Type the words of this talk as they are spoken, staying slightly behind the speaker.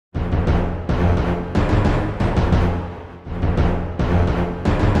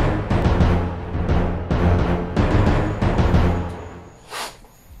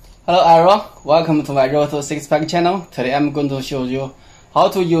Hello everyone, welcome to my Road to Six Pack channel. Today I'm going to show you how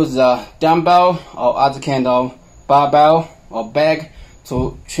to use a dumbbell or other kind of barbell or bag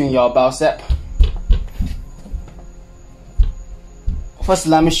to train your bicep. First,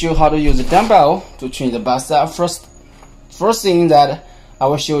 let me show you how to use a dumbbell to train the bicep. First thing that I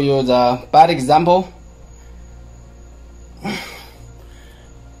will show you the bad example.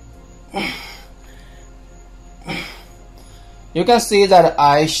 You can see that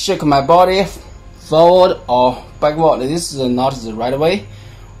I shake my body forward or backward. This is not the right way.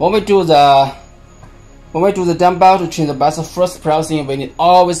 When we do the dumbbell to train the bicep, first pressing, we need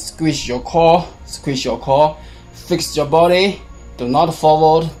always squeeze your core, fix your body. Do not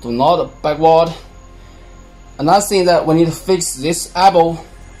forward, do not backward. Another thing that we need to fix this elbow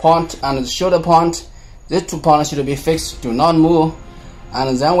point and the shoulder point. These 2 points should be fixed. Do not move.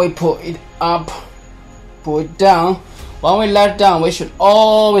 And then we pull it up, pull it down. When we let it down, we should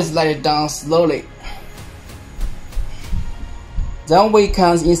always let it down slowly. Then we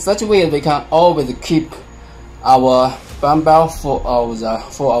can, in such a way, we can always keep our dumbbell full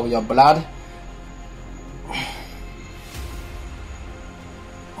of your blood.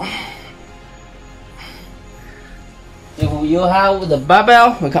 If you have the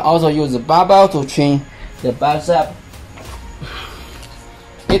barbell, we can also use the barbell to train the bicep.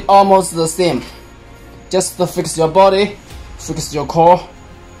 It's almost the same. Just to fix your body, fix your core.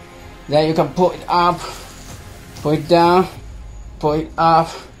 Then you can pull it up, pull it down, pull it up,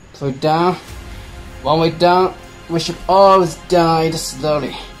 pull it down. When we're down, we should always down it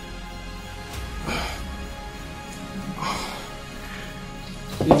slowly.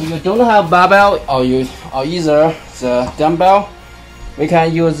 If you don't have barbell or either the dumbbell, we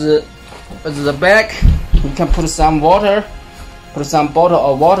can use the bag. We can put some water. Put some bottle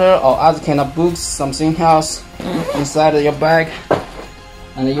of water or other kind of books, something else inside your bag,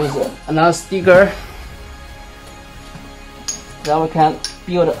 and use another sticker. Then we can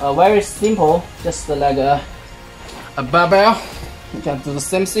build a very simple, just like a barbell. You can do the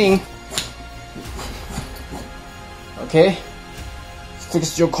same thing. Okay,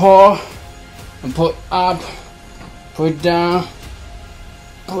 fix your core and pull it up, pull it down,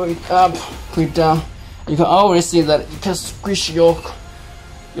 pull it up, pull it down. You can always see that you can squish your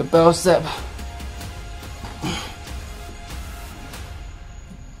bicep.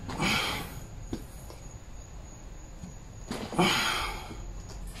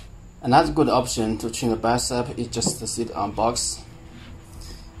 Another good option to train the bicep is just to sit on box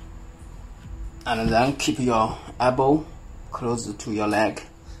and then keep your elbow close to your leg.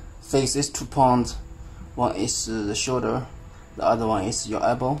 Face these 2 points. One is the shoulder, the other one is your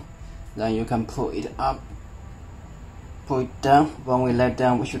elbow. Then you can pull it up, pull it down. When we let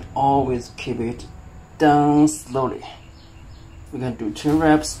down, we should always keep it down slowly. We can do 2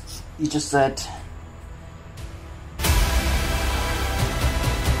 reps each set.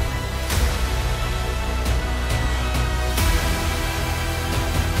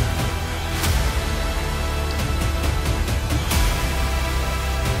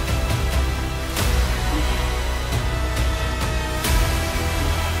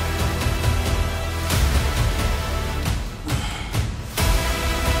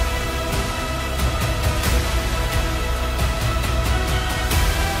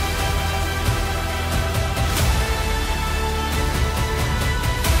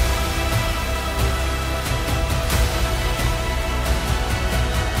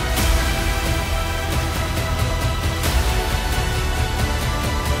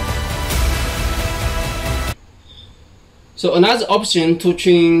 So another option to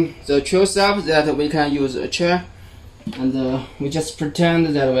train the tricep that we can use a chair, and we just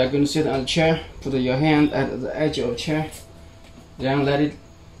pretend that we are going to sit on the chair. Put your hand at the edge of the chair, then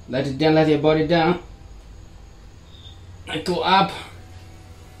let your body down, and go up.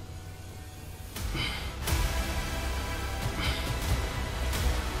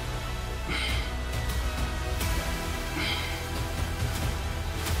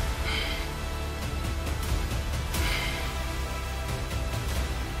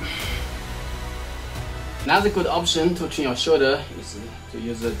 Another good option to train your shoulder is to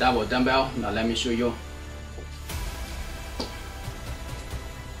use a double dumbbell. Now let me show you.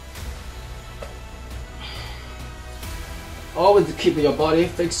 Always keep your body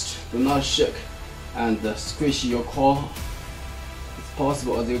fixed, do not shake, and squish your core as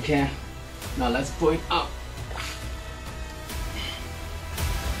possible as you can. Now let's pull it up.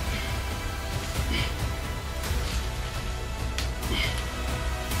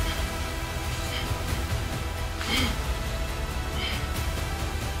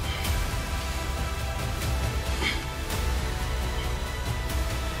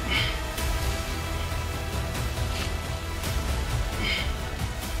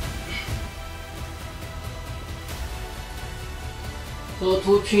 So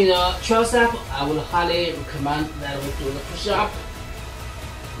to train the tricep, I would highly recommend that we do the push-up.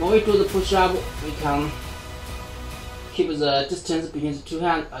 When we do the push-up, we can keep the distance between the two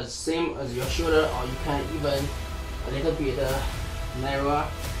hands as same as your shoulder, or you can even a little bit narrower.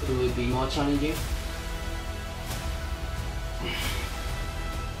 It will be more challenging.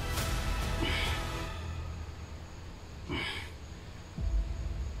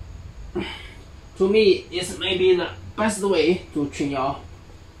 To me, it's maybe the best way to train your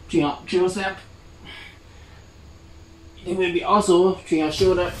tricep. It will be also train your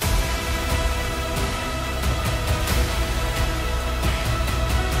shoulder.